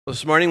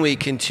This morning we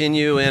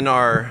continue in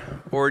our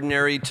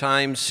Ordinary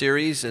Time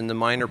series in the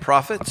Minor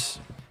Prophets,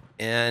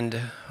 and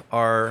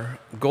our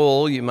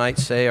goal, you might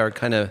say, our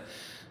kind of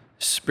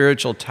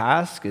spiritual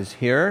task is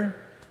here,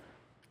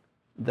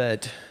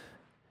 that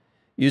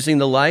using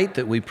the light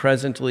that we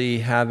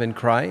presently have in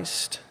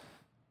Christ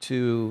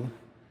to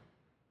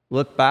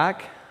look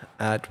back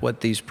at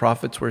what these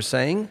prophets were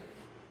saying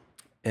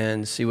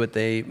and see what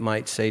they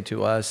might say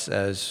to us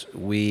as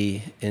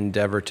we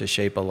endeavor to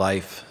shape a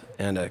life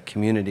and a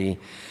community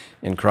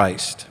in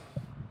Christ.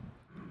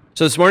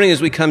 So this morning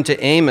as we come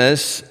to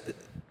Amos,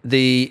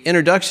 the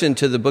introduction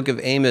to the book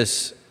of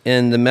Amos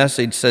in the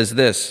message says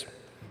this: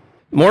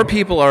 more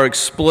people are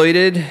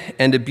exploited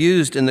and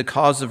abused in the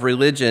cause of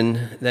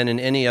religion than in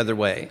any other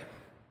way.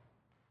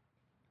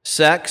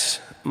 Sex,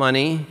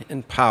 money,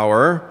 and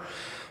power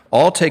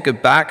all take a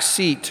back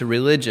seat to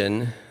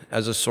religion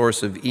as a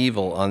source of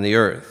evil on the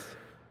earth.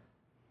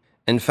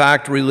 In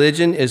fact,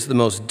 religion is the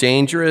most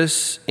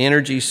dangerous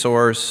energy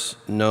source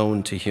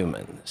known to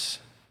humans.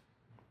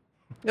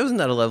 Isn't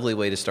that a lovely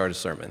way to start a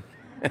sermon?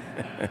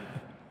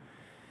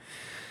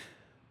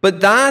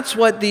 But that's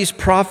what these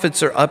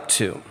prophets are up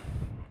to.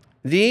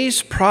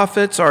 These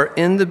prophets are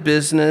in the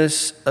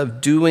business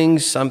of doing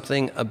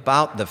something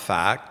about the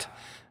fact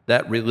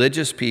that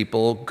religious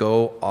people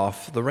go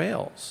off the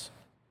rails.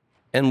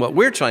 And what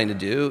we're trying to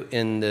do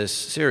in this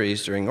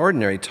series during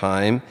Ordinary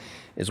Time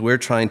is we're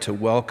trying to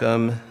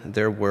welcome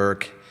their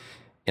work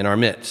in our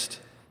midst,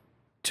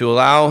 to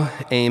allow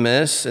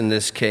Amos, in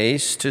this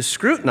case, to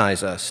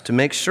scrutinize us, to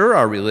make sure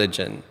our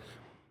religion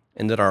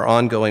and that our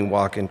ongoing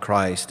walk in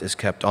Christ is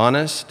kept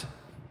honest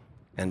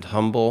and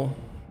humble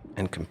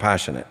and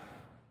compassionate.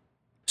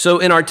 So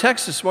in our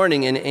text this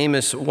morning in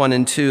Amos 1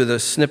 and 2, the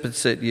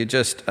snippets that you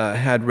just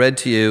had read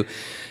to you,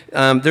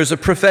 there's a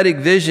prophetic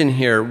vision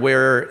here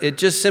where it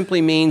just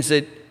simply means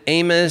that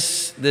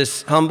Amos,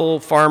 this humble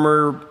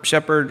farmer,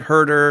 shepherd,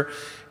 herder,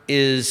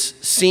 is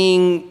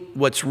seeing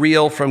what's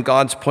real from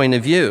God's point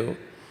of view.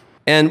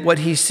 And what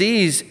he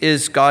sees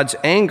is God's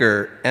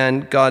anger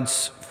and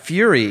God's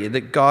fury,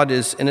 that God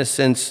is, in a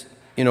sense,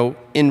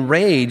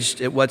 enraged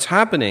at what's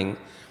happening.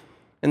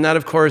 And that,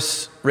 of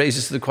course,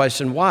 raises the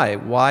question, why?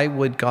 Why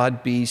would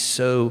God be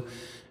so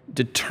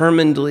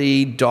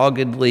determinedly,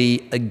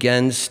 doggedly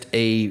against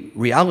a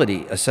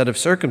reality, a set of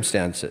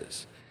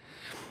circumstances?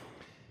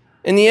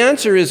 And the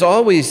answer is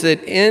always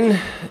that in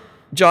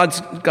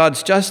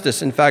God's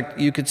justice, in fact,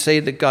 you could say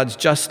that God's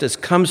justice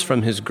comes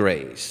from his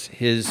grace,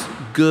 his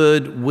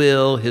good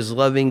will, his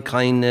loving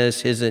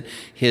kindness,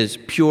 his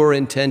pure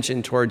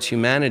intention towards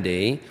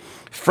humanity.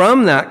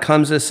 From that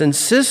comes this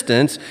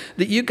insistence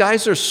that you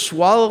guys are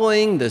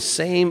swallowing the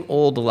same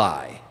old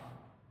lie.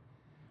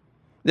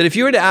 That if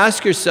you were to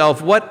ask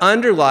yourself what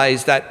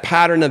underlies that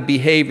pattern of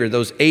behavior,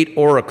 those 8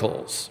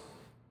 oracles,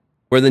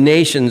 where the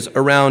nations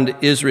around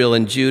Israel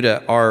and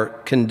Judah are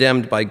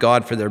condemned by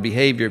God for their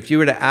behavior, if you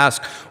were to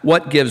ask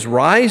what gives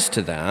rise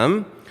to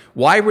them,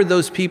 why were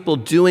those people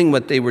doing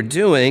what they were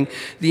doing,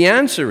 the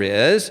answer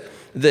is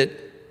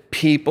that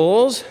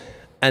peoples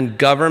and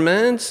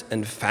governments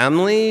and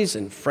families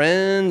and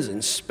friends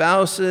and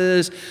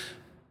spouses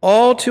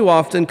all too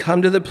often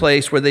come to the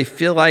place where they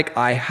feel like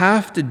I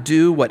have to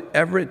do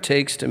whatever it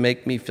takes to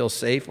make me feel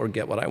safe or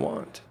get what I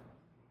want.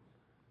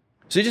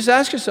 So you just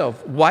ask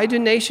yourself, why do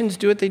nations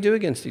do what they do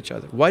against each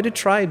other? Why do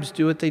tribes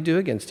do what they do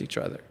against each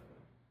other?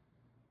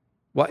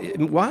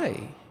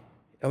 Why?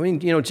 I mean,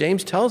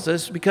 James tells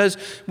us because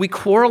we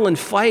quarrel and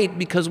fight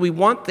because we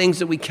want things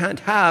that we can't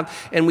have,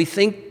 and we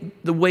think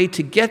the way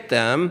to get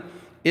them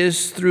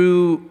is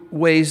through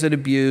ways that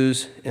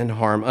abuse and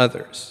harm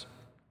others.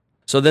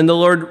 So then the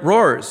Lord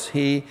roars.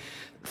 He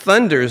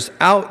thunders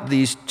out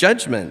these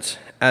judgments,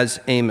 as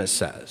Amos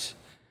says.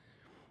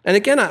 And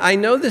again, I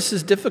know this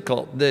is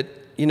difficult, that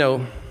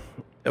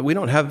we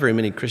don't have very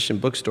many Christian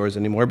bookstores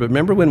anymore, but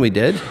remember when we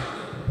did?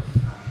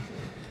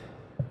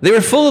 They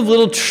were full of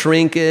little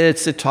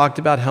trinkets that talked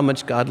about how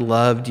much God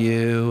loved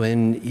you,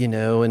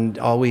 and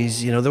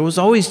always, there was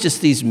always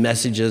just these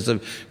messages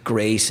of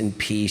grace and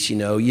peace,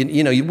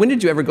 when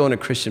did you ever go in a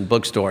Christian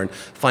bookstore and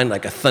find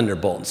like a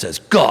thunderbolt and says,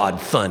 God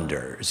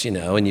thunders,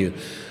 and you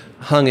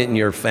hung it in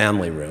your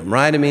family room,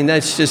 right? I mean,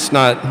 that's just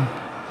not...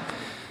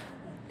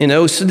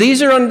 So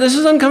this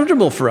is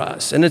uncomfortable for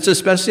us, and it's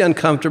especially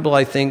uncomfortable,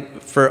 I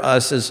think, for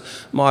us as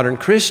modern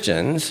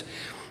Christians.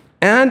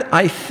 And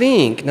I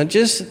think, now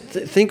just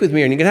think with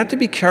me, and you're going to have to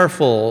be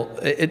careful.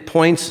 It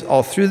points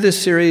all through this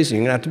series, and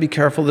you're going to have to be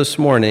careful this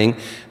morning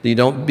that you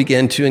don't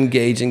begin to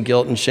engage in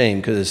guilt and shame,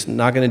 because it's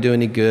not going to do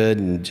any good,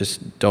 and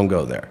just don't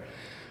go there.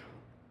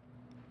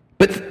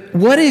 But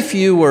what if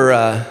you were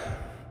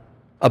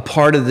a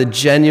part of the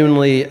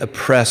genuinely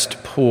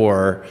oppressed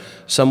poor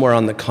somewhere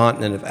on the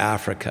continent of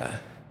Africa,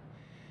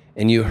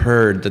 and you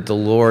heard that the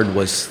Lord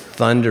was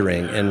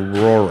thundering and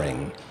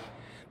roaring,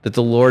 that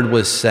the Lord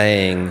was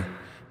saying,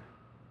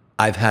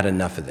 I've had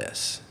enough of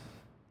this?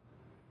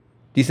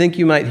 Do you think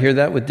you might hear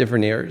that with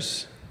different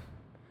ears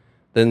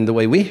than the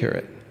way we hear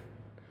it?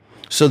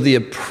 So the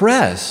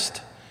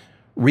oppressed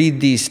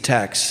read these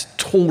texts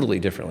totally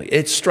differently.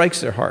 It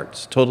strikes their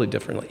hearts totally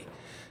differently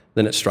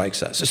than it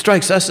strikes us. It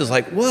strikes us as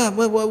like,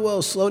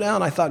 whoa, slow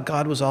down. I thought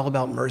God was all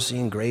about mercy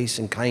and grace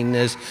and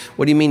kindness.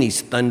 What do you mean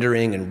he's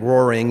thundering and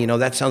roaring?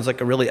 That sounds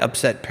like a really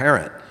upset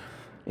parent.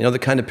 The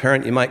kind of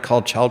parent you might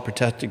call Child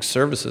Protective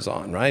Services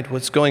on, right?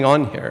 What's going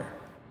on here?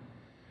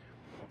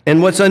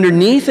 And what's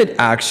underneath it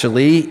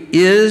actually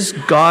is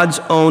God's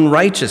own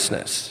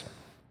righteousness.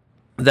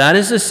 That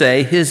is to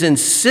say, his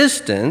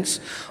insistence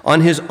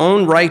on his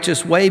own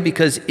righteous way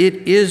because it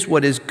is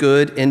what is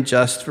good and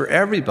just for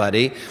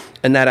everybody,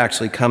 and that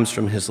actually comes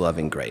from his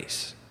loving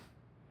grace.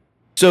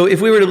 So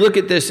if we were to look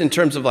at this in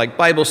terms of like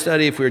Bible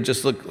study, if we were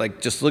just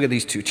look at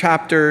these two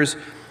chapters,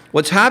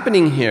 what's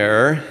happening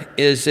here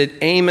is that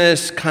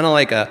Amos, kind of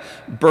like a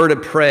bird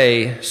of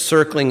prey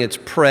circling its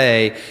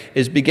prey,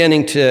 is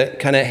beginning to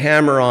kind of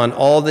hammer on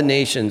all the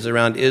nations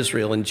around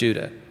Israel and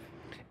Judah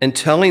and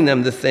telling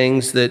them the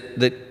things that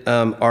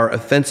are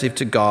offensive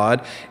to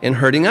God and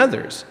hurting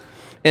others.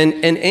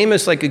 And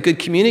Amos, like a good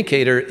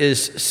communicator,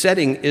 is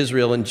setting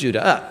Israel and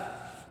Judah up.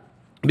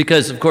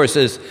 Because, of course,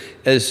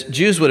 as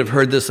Jews would have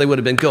heard this, they would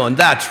have been going,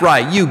 that's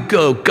right, you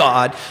go,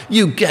 God,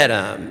 you get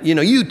them.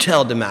 You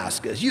tell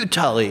Damascus, you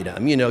tell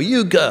Edom,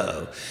 you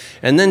go.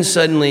 And then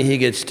suddenly he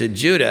gets to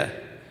Judah.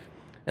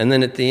 And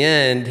then at the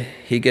end,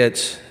 he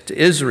gets to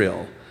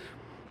Israel,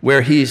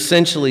 where he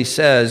essentially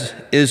says,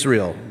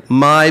 Israel,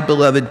 my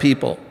beloved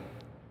people,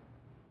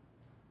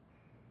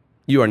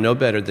 you are no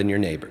better than your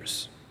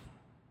neighbors.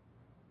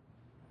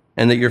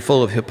 And that you're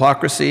full of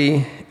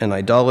hypocrisy and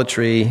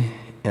idolatry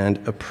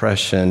and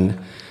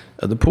oppression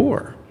of the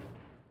poor.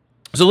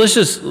 So let's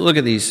just look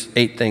at these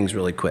 8 things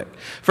really quick.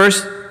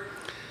 First,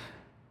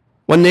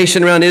 one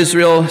nation around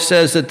Israel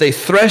says that they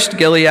threshed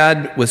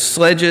Gilead with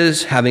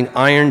sledges having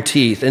iron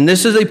teeth. And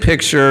this is a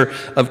picture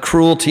of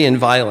cruelty and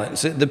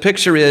violence. The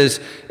picture is,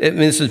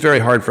 this is very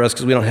hard for us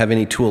because we don't have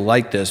any tool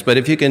like this, but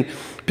if you can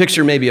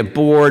picture maybe a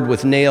board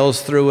with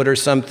nails through it or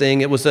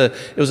something, it was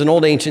an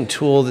old ancient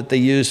tool that they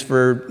used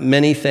for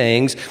many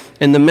things.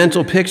 And the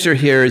mental picture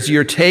here is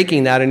you're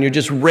taking that and you're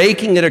just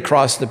raking it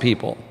across the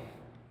people.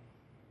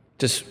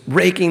 Just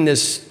raking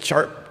this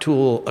sharp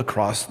tool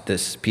across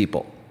this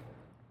people.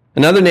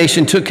 Another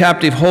nation took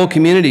captive whole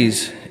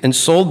communities and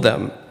sold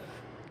them.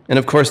 And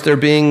of course, they're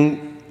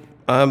being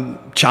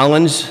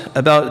challenged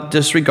about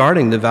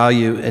disregarding the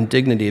value and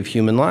dignity of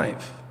human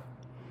life.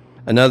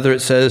 Another, it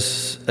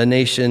says, a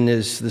nation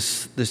is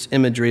this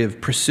imagery of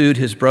pursued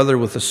his brother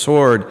with a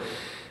sword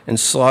and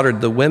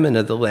slaughtered the women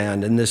of the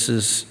land. And this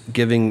is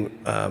giving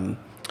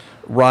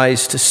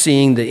rise to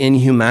seeing the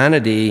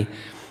inhumanity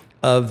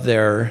of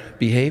their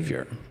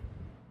behavior.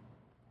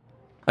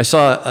 I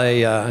saw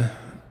a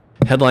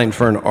headline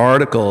for an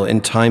article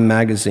in Time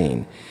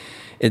magazine.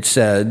 It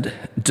said,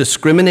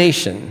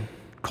 discrimination,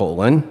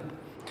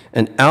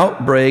 an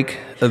outbreak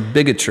of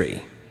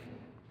bigotry.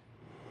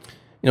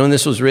 When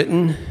this was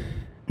written?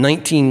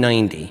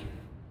 1990.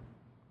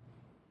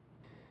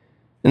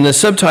 And the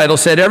subtitle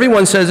said,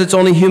 everyone says it's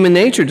only human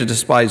nature to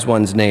despise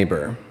one's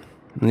neighbor.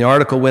 And the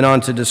article went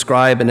on to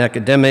describe an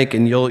academic,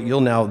 and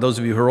you'll now, those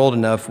of you who are old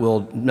enough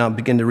will now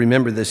begin to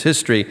remember this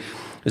history,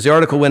 as the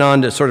article went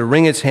on to sort of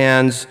wring its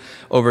hands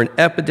over an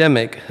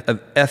epidemic of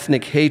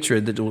ethnic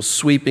hatred that was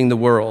sweeping the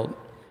world.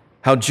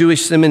 How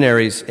Jewish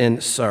cemeteries,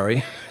 that's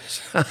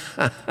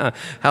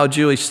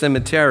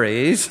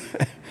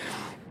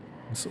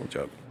a little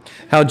joke.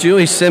 How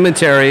Jewish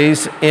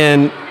cemeteries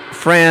in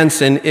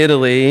France and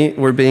Italy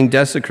were being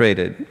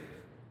desecrated.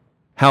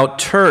 How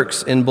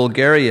Turks in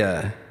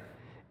Bulgaria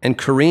and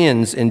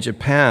Koreans in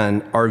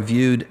Japan are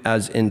viewed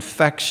as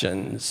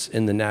infections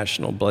in the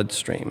national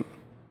bloodstream.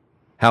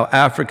 How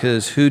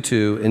Africa's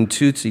Hutu and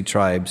Tutsi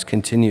tribes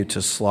continue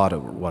to slaughter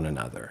one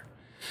another.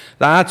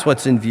 That's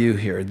what's in view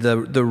here,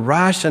 the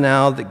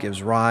rationale that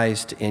gives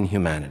rise to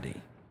inhumanity.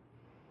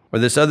 Or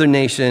this other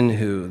nation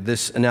who,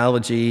 this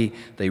analogy,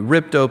 they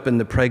ripped open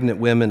the pregnant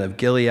women of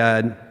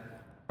Gilead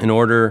in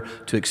order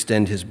to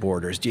extend his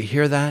borders. Do you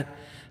hear that?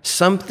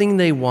 Something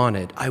they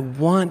wanted. I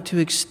want to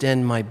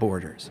extend my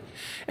borders.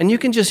 And you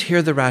can just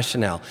hear the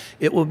rationale.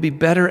 It will be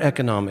better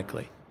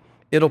economically.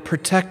 It'll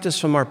protect us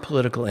from our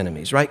political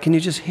enemies, right? Can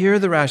you just hear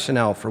the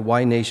rationale for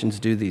why nations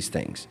do these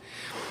things?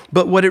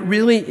 But what it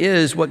really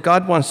is, what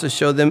God wants to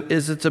show them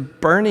is it's a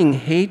burning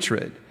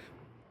hatred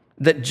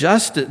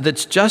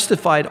that's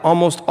justified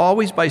almost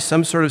always by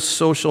some sort of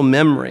social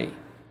memory.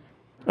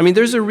 I mean,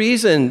 there's a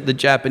reason the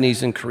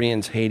Japanese and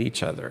Koreans hate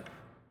each other.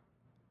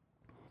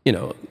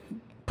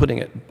 Putting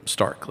it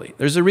starkly.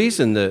 There's a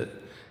reason the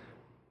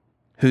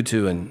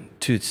Hutu and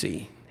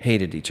Tutsi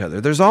hated each other.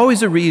 There's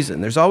always a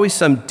reason. There's always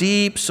some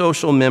deep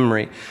social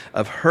memory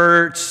of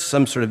hurts,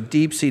 some sort of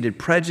deep-seated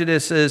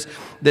prejudices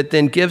that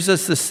then gives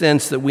us the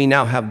sense that we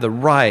now have the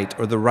right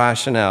or the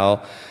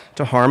rationale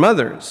to harm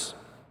others.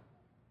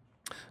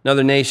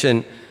 Another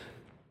nation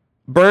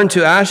burned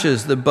to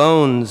ashes the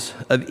bones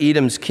of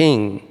Edom's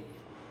king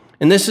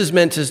And this is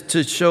meant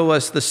to show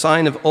us the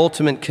sign of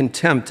ultimate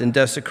contempt and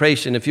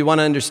desecration. If you want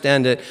to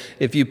understand it,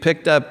 if you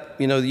picked up,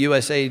 the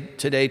USA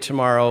Today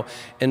tomorrow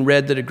and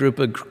read that a group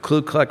of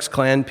Ku Klux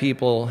Klan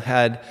people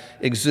had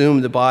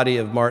exhumed the body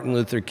of Martin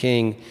Luther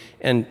King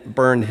and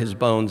burned his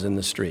bones in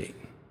the street.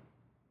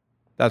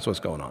 That's what's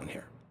going on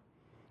here.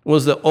 It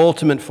was the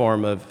ultimate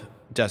form of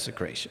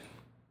desecration.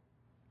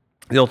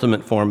 The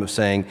ultimate form of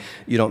saying,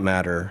 you don't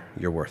matter,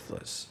 you're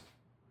worthless.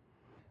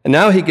 And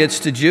now he gets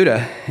to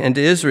Judah and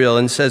to Israel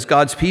and says,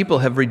 God's people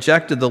have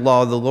rejected the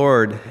law of the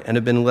Lord and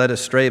have been led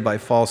astray by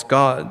false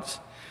gods.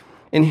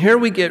 And here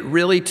we get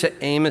really to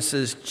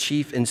Amos's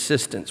chief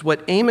insistence.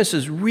 What Amos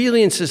is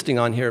really insisting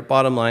on here at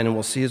bottom line, and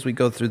we'll see as we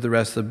go through the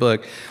rest of the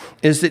book,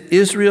 is that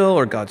Israel,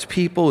 or God's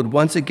people, would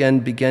once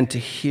again begin to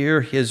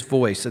hear his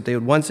voice, that they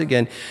would once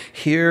again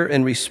hear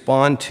and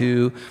respond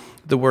to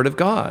the word of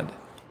God.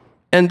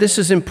 And this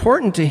is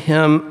important to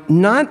him,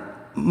 not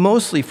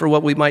mostly for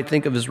what we might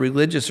think of as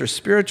religious or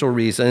spiritual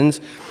reasons,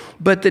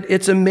 but that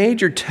it's a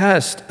major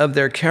test of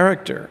their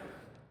character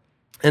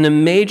and a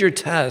major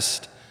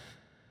test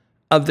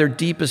of their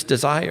deepest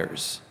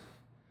desires.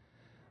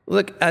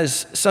 Look,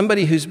 as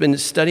somebody who's been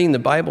studying the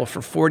Bible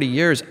for 40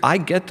 years, I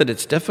get that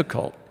it's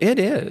difficult. It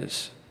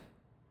is.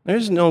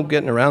 There's no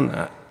getting around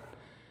that.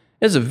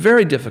 It's a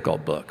very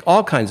difficult book.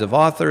 All kinds of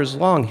authors,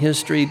 long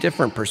history,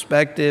 different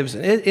perspectives.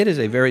 It is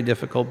a very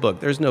difficult book.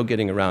 There's no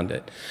getting around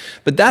it.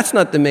 But that's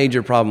not the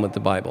major problem with the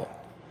Bible.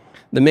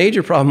 The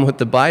major problem with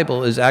the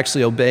Bible is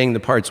actually obeying the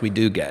parts we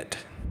do get.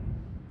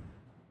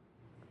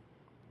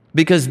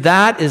 Because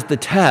that is the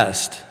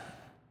test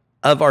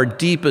of our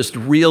deepest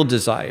real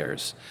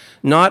desires,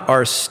 not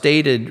our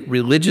stated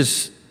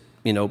religious,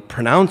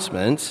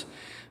 pronouncements,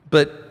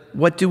 but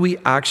what do we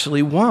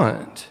actually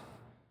want?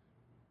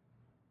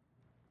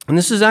 And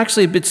this is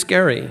actually a bit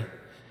scary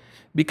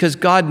because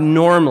God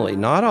normally,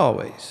 not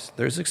always,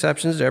 there's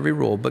exceptions to every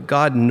rule, but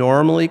God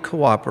normally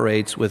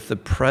cooperates with the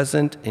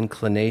present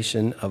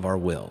inclination of our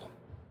will.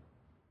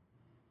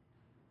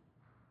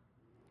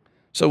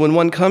 So when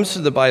one comes to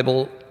the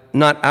Bible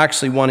not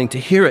actually wanting to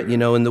hear it,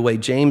 in the way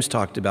James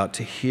talked about,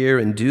 to hear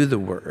and do the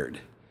word,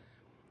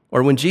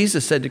 or when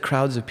Jesus said to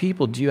crowds of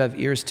people, do you have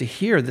ears to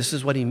hear? This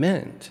is what he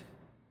meant.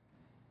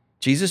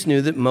 Jesus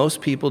knew that most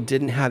people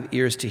didn't have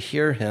ears to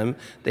hear him.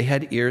 They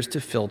had ears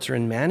to filter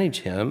and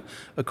manage him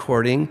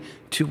according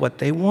to what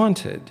they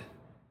wanted,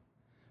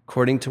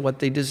 according to what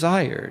they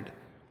desired,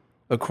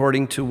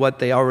 according to what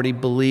they already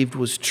believed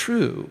was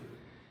true.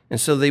 And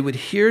so they would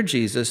hear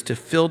Jesus to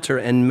filter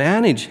and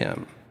manage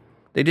him.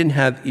 They didn't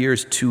have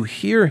ears to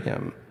hear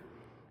him.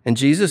 And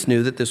Jesus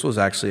knew that this was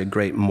actually a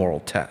great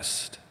moral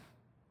test.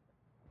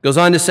 Goes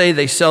on to say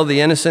they sell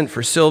the innocent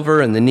for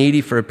silver and the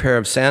needy for a pair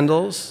of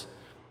sandals.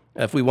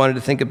 If we wanted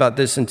to think about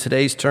this in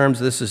today's terms,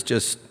 this is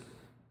just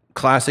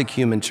classic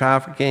human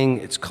trafficking.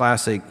 It's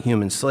classic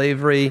human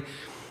slavery.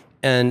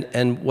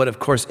 And what, of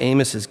course,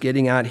 Amos is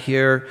getting at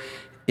here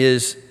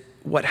is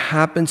what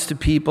happens to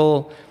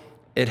people.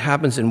 It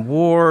happens in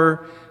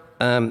war.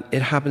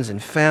 It happens in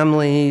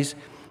families,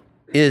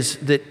 is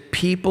that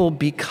people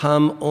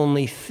become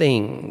only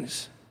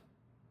things.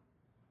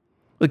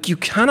 Look, you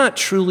cannot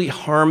truly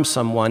harm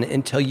someone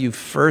until you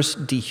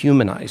first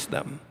dehumanize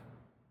them.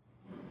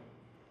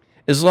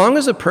 As long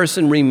as a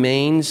person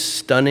remains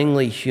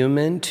stunningly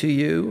human to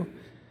you,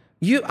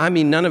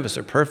 none of us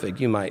are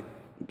perfect. You might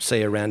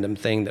say a random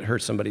thing that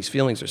hurts somebody's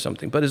feelings or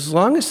something, but as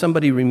long as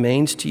somebody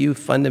remains to you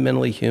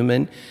fundamentally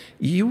human,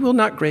 you will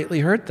not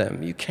greatly hurt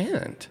them. You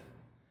can't.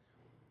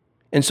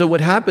 And so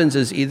what happens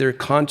is either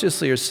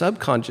consciously or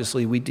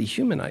subconsciously, we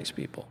dehumanize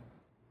people.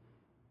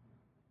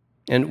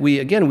 And we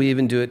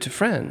even do it to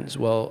friends.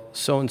 Well,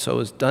 so-and-so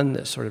has done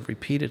this sort of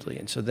repeatedly.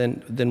 And so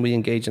then we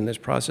engage in this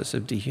process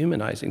of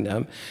dehumanizing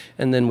them,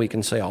 and then we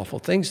can say awful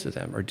things to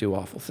them or do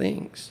awful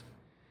things.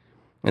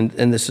 And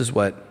this is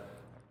what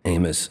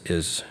Amos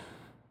is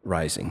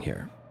rising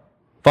here.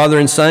 Father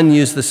and son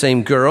used the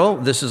same girl.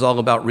 This is all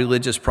about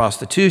religious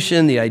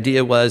prostitution. The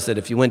idea was that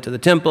if you went to the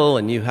temple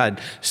and you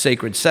had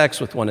sacred sex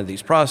with one of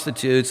these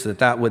prostitutes,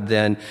 that would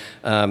then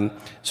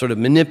sort of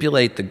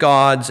manipulate the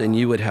gods, and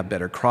you would have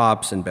better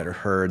crops and better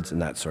herds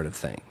and that sort of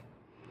thing.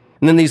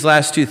 And then these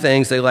last two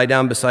things, they lie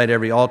down beside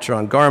every altar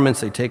on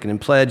garments they take in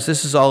pledge.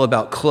 This is all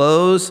about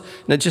clothes.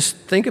 Now just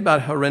think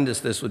about how horrendous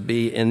this would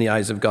be in the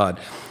eyes of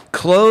God.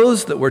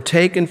 Clothes that were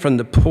taken from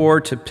the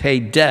poor to pay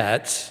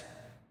debts.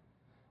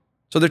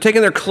 So they're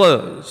taking their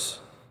clothes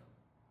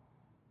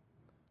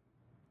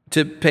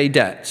to pay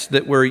debts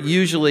that were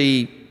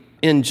usually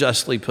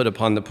unjustly put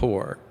upon the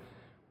poor.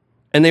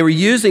 And they were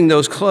using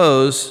those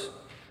clothes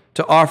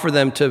to offer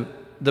them to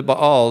the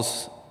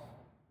Baals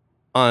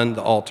on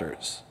the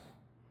altars.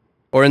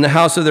 Or in the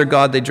house of their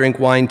god, they drink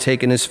wine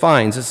taken as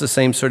fines. It's the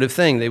same sort of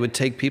thing. They would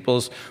take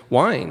people's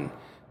wine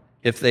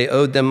if they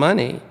owed them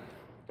money.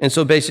 And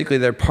so basically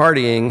they're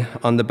partying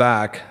on the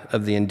back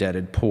of the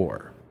indebted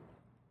poor.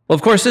 Well,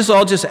 of course, this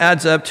all just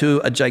adds up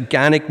to a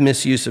gigantic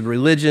misuse of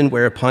religion,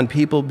 whereupon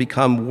people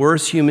become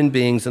worse human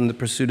beings in the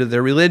pursuit of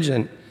their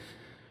religion.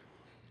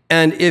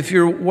 And if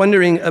you're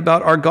wondering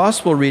about our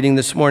gospel reading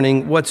this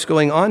morning, what's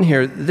going on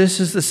here, this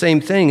is the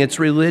same thing. It's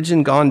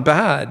religion gone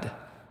bad.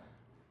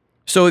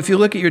 So if you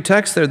look at your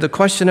text there, the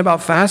question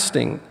about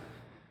fasting,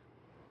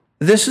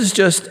 this is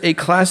just a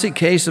classic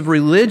case of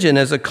religion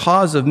as a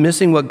cause of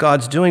missing what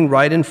God's doing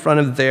right in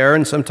front of their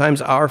and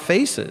sometimes our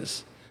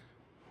faces.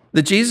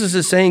 That Jesus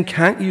is saying,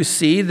 can't you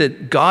see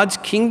that God's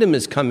kingdom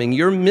is coming?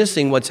 You're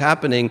missing what's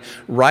happening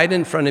right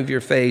in front of your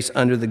face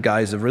under the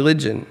guise of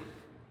religion.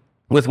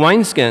 With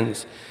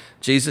wineskins,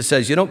 Jesus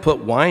says you don't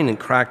put wine in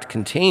cracked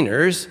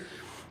containers.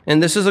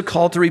 And this is a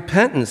call to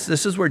repentance.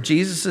 This is where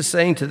Jesus is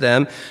saying to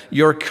them,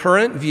 your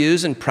current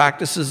views and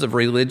practices of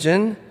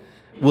religion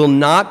will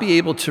not be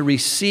able to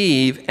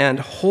receive and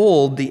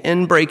hold the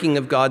inbreaking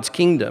of God's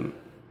kingdom.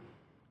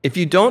 If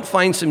you don't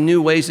find some new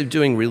ways of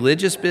doing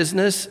religious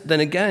business, then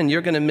again,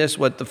 you're going to miss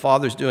what the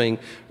Father's doing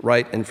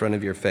right in front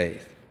of your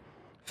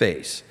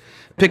face.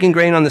 Picking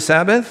grain on the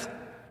Sabbath.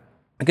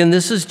 Again,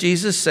 this is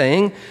Jesus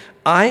saying,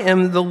 I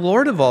am the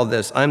Lord of all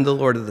this. I'm the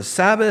Lord of the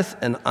Sabbath,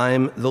 and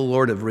I'm the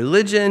Lord of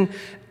religion,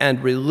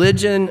 and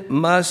religion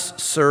must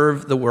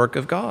serve the work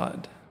of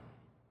God.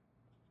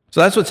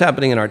 So that's what's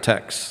happening in our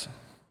text.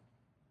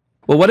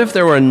 Well, what if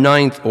there were a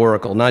ninth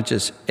oracle, not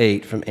just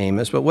 8 from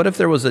Amos, but what if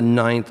there was a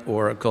ninth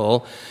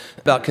oracle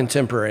about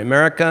contemporary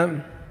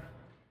America,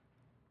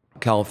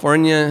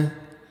 California,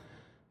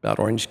 about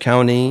Orange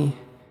County?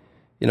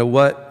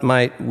 What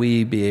might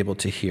we be able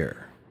to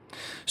hear?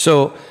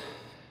 So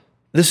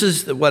this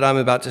is what I'm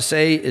about to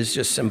say is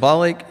just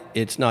symbolic.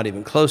 It's not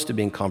even close to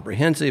being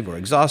comprehensive or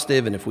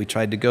exhaustive, and if we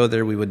tried to go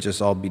there, we would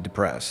just all be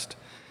depressed,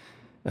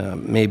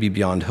 maybe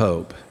beyond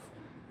hope.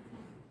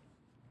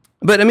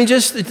 But I want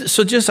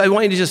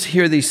you to just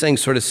hear these things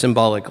sort of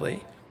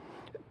symbolically.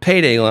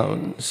 Payday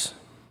loans.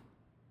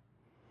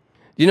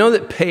 Do you know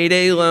that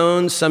payday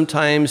loans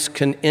sometimes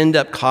can end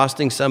up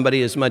costing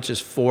somebody as much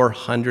as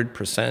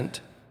 400%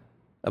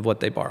 of what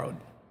they borrowed?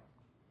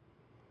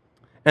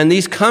 And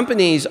these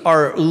companies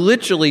are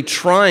literally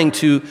trying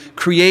to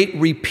create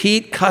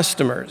repeat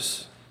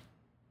customers.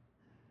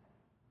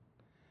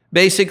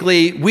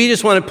 Basically, we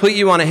just want to put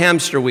you on a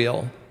hamster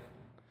wheel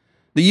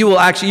that you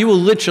will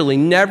literally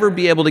never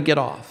be able to get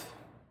off.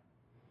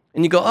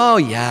 And you go, oh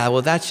yeah,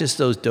 well that's just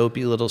those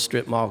dopey little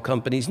strip mall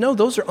companies. No,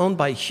 those are owned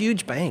by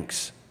huge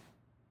banks.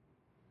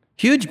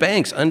 Huge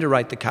banks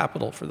underwrite the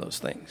capital for those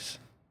things.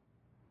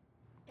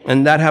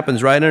 And that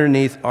happens right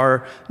underneath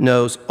our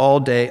nose all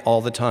day,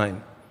 all the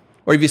time.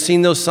 Or have you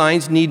seen those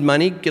signs, need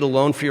money, get a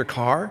loan for your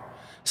car?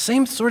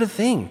 Same sort of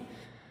thing.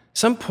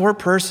 Some poor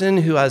person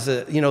who has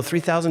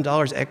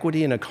 $3,000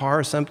 equity in a car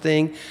or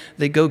something,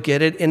 they go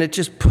get it, and it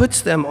just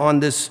puts them on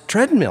this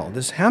treadmill,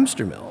 this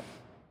hamster mill.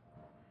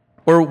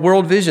 Or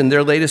World Vision,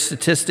 their latest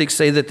statistics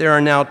say that there are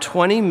now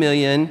 20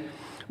 million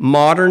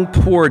modern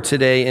poor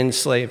today in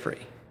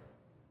slavery.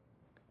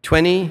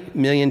 20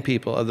 million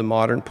people of the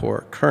modern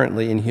poor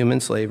currently in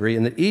human slavery,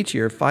 and that each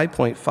year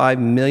 5.5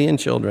 million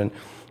children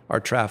are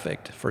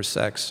trafficked for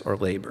sex or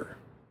labor.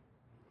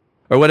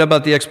 Or what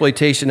about the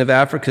exploitation of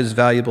Africa's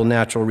valuable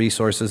natural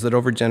resources that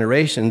over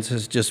generations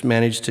has just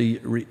managed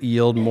to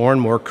yield more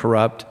and more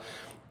corrupt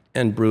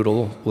and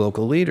brutal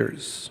local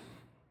leaders?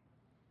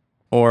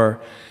 Or,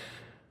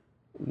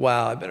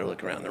 wow, I better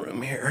look around the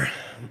room here.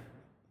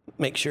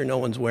 Make sure no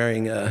one's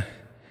wearing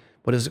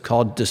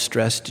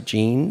distressed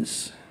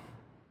jeans.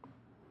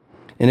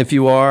 And if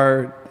you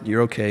are,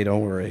 you're okay, don't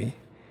worry.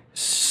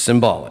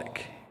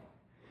 Symbolic.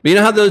 But you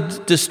know how those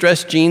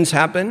distressed jeans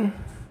happen?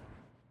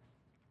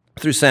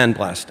 Through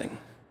sandblasting.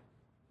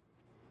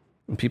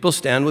 And people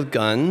stand with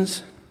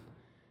guns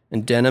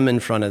and denim in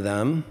front of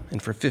them,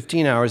 and for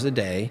 15 hours a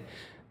day,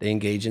 they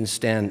engage in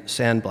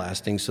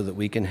sandblasting so that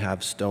we can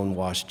have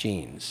stone-washed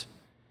jeans.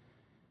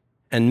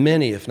 And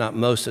many, if not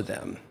most of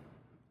them,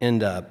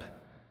 end up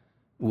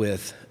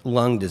with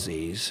lung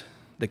disease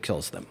that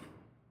kills them.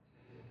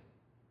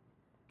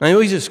 I mean,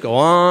 we just go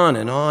on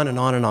and on and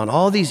on and on.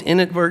 All these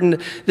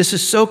inadvertent, this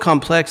is so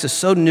complex, it's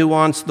so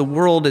nuanced, the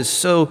world is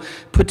so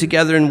put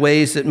together in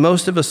ways that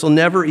most of us will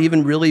never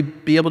even really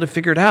be able to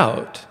figure it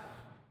out.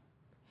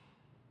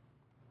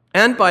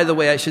 And by the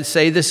way, I should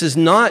say, this is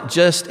not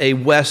just a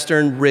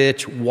Western,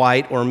 rich,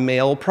 white, or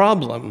male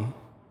problem.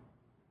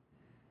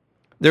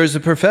 There's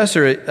a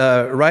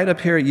professor right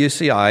up here at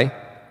UCI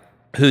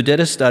who did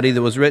a study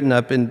that was written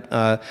up in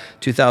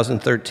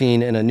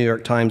 2013 in a New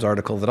York Times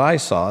article that I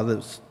saw.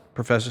 The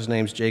professor's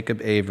name's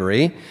Jacob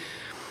Avery.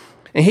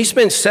 And he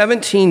spent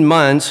 17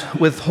 months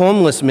with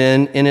homeless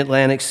men in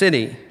Atlantic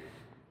City.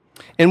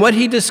 And what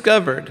he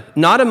discovered,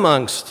 not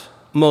amongst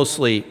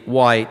mostly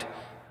white,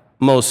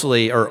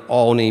 mostly or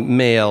only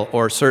male,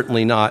 or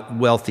certainly not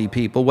wealthy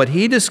people, what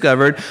he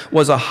discovered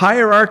was a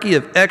hierarchy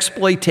of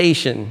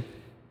exploitation,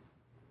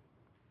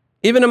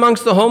 even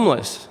amongst the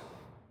homeless.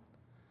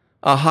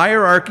 A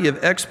hierarchy of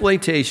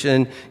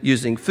exploitation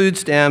using food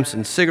stamps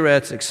and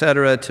cigarettes,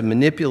 etc., to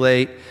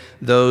manipulate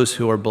those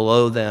who are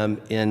below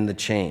them in the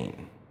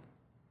chain.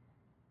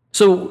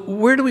 So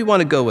where do we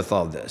want to go with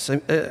all this?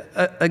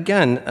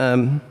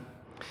 Again,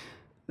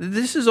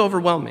 this is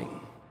overwhelming.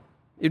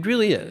 It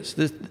really is.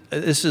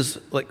 This is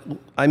like,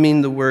 I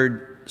mean the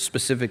word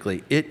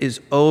specifically. It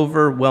is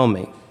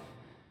overwhelming.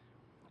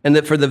 And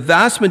that for the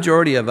vast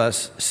majority of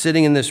us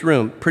sitting in this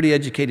room, pretty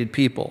educated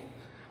people,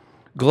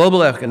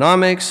 global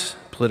economics,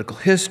 political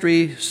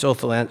history,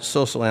 social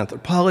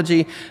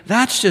anthropology,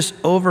 that's just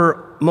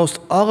over most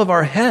all of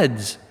our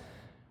heads.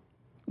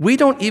 We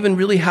don't even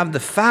really have the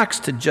facts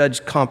to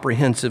judge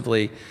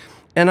comprehensively.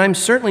 And I'm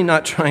certainly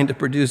not trying to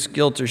produce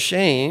guilt or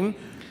shame.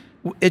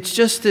 It's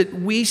just that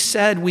we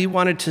said we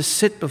wanted to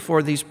sit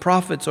before these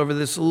prophets over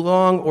this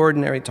long,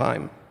 ordinary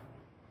time.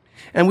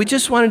 And we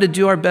just wanted to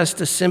do our best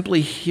to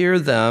simply hear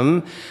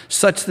them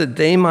such that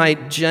they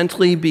might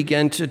gently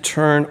begin to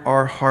turn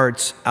our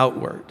hearts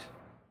outward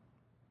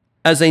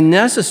as a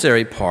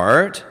necessary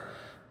part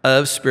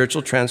of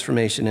spiritual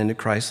transformation into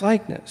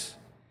Christ-likeness.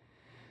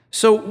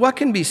 So what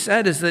can be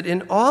said is that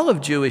in all of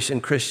Jewish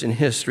and Christian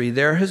history,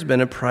 there has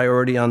been a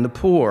priority on the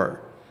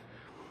poor.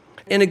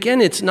 And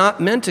again, it's not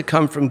meant to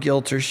come from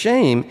guilt or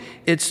shame.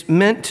 It's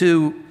meant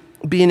to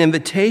be an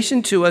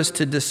invitation to us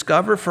to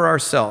discover for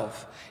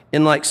ourselves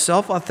in like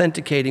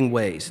self-authenticating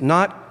ways,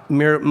 not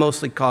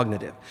mostly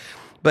cognitive,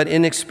 but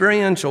in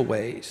experiential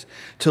ways,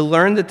 to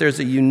learn that there's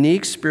a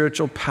unique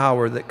spiritual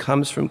power that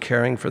comes from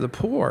caring for the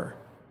poor,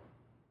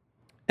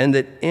 and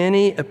that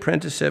any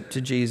apprenticeship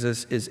to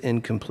Jesus is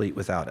incomplete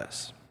without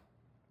us.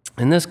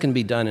 And this can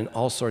be done in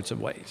all sorts of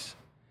ways.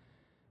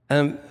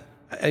 I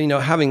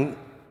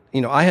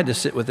had to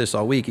sit with this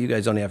all week. You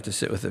guys only have to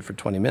sit with it for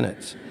 20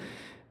 minutes.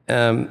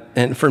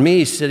 And for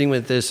me, sitting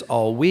with this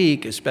all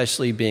week,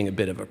 especially being a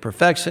bit of a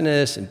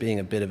perfectionist and being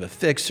a bit of a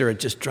fixer, it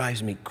just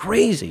drives me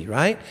crazy,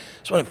 right? I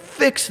just want to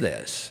fix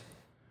this.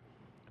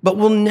 But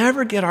we'll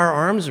never get our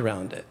arms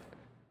around it.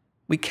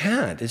 We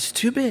can't. It's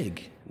too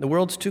big. The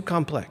world's too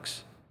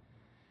complex.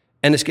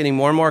 And it's getting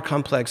more and more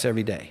complex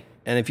every day.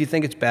 And if you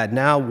think it's bad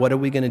now, what are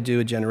we going to do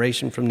a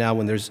generation from now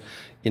when there's,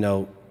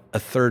 a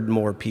third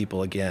more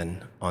people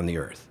again on the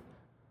earth?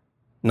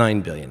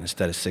 9 billion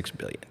instead of 6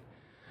 billion.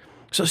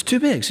 So it's too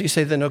big. So you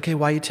say then, okay,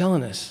 why are you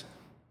telling us?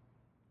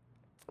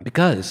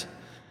 Because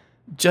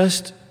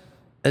just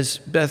as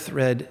Beth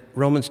read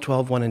Romans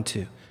 12, 1 and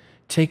 2,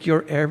 take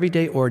your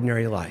everyday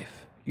ordinary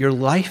life, your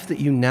life that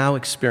you now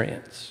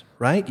experience,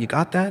 right? You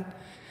got that?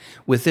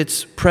 With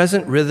its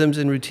present rhythms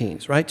and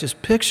routines, right?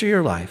 Just picture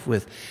your life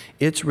with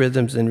its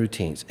rhythms and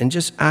routines and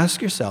just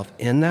ask yourself,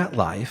 in that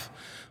life,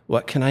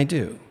 what can I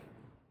do?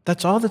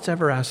 That's all that's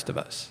ever asked of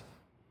us.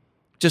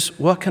 Just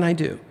what can I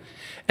do?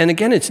 And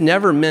again, it's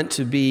never meant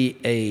to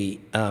be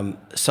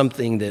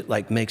something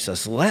that makes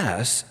us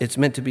less. It's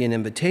meant to be an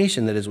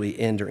invitation that as we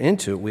enter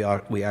into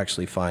it, we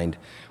actually find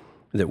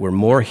that we're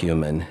more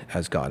human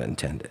as God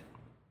intended.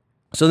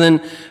 So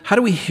then, how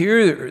do we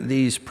hear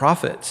these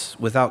prophets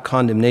without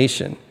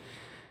condemnation?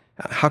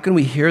 How can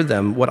we hear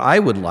them? What I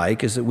would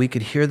like is that we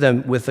could hear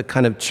them with a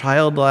kind of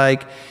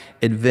childlike,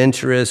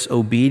 adventurous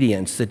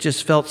obedience that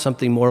just felt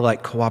something more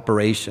like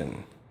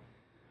cooperation.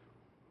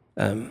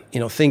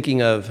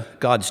 Thinking of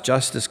God's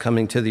justice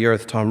coming to the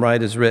earth, Tom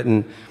Wright has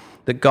written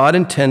that God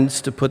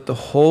intends to put the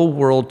whole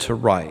world to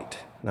right.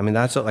 I mean,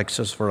 that's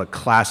just for a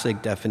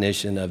classic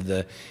definition of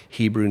the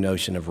Hebrew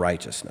notion of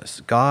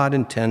righteousness. God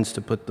intends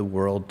to put the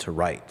world to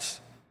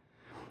rights.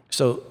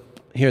 So,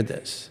 hear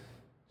this.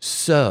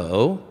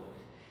 So,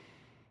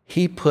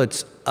 he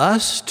puts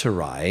us to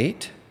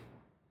right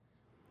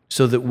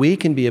so that we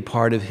can be a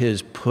part of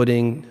his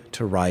putting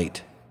to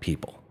right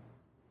people.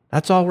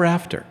 That's all we're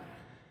after.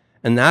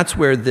 And that's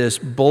where this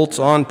bolts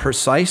on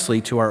precisely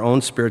to our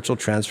own spiritual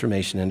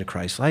transformation into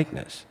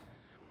Christ-likeness.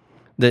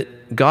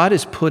 That God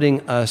is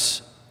putting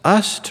us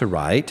to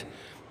right,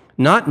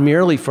 not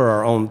merely for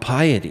our own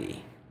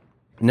piety,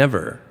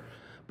 never,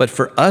 but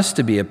for us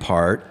to be a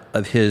part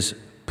of his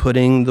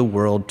putting the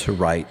world to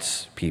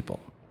rights people.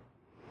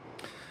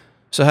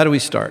 So how do we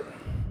start?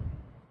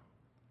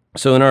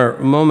 So in our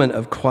moment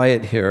of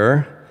quiet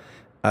here,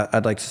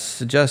 I'd like to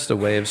suggest a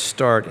way of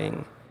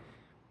starting.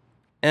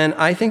 And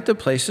I think the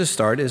place to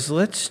start is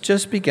let's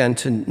just begin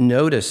to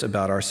notice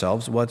about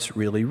ourselves what's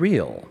really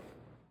real.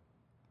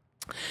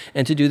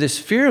 And to do this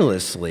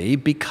fearlessly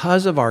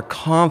because of our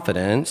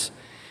confidence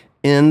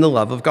in the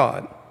love of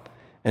God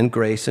and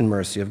grace and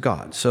mercy of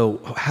God.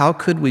 So how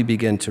could we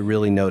begin to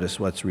really notice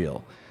what's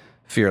real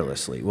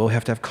fearlessly? Well, we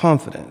have to have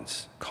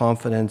confidence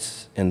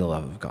in the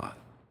love of God.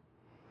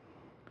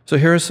 So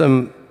here are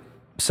some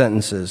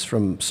sentences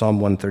from Psalm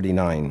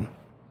 139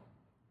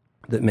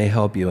 that may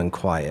help you in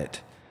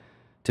quiet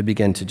to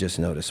begin to just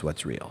notice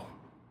what's real.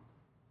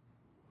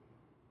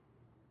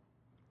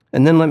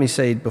 And then let me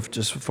say,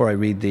 just before I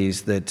read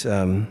these, that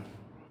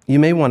you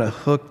may want to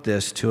hook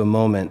this to a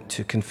moment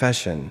to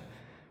confession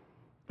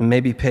and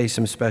maybe pay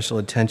some special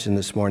attention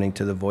this morning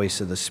to the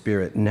voice of the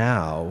Spirit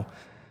now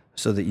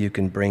so that you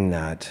can bring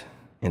that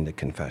into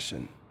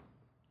confession.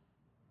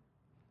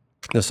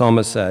 The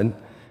psalmist said,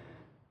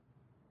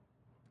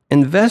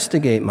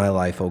 "Investigate my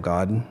life, O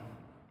God,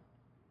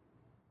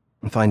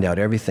 and find out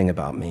everything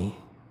about me.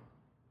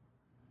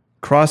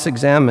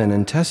 Cross-examine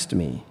and test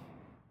me,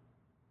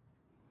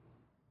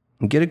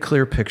 and get a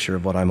clear picture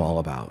of what I'm all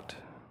about.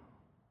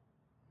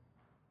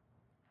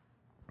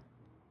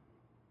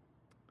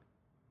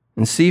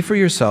 and see for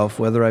yourself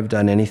whether I've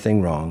done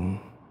anything wrong.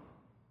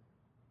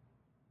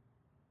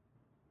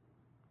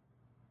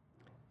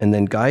 And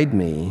then guide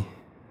me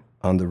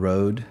on the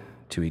road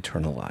to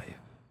eternal life.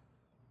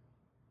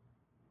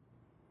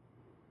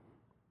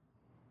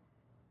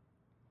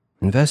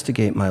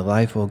 Investigate my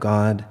life, O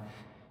God,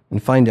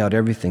 and find out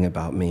everything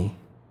about me.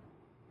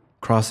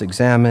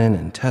 Cross-examine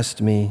and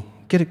test me.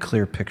 Get a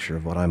clear picture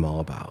of what I'm all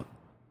about.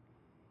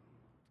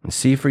 And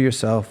see for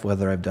yourself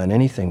whether I've done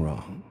anything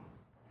wrong.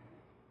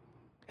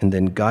 And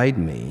then guide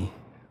me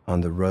on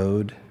the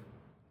road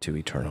to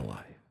eternal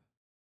life.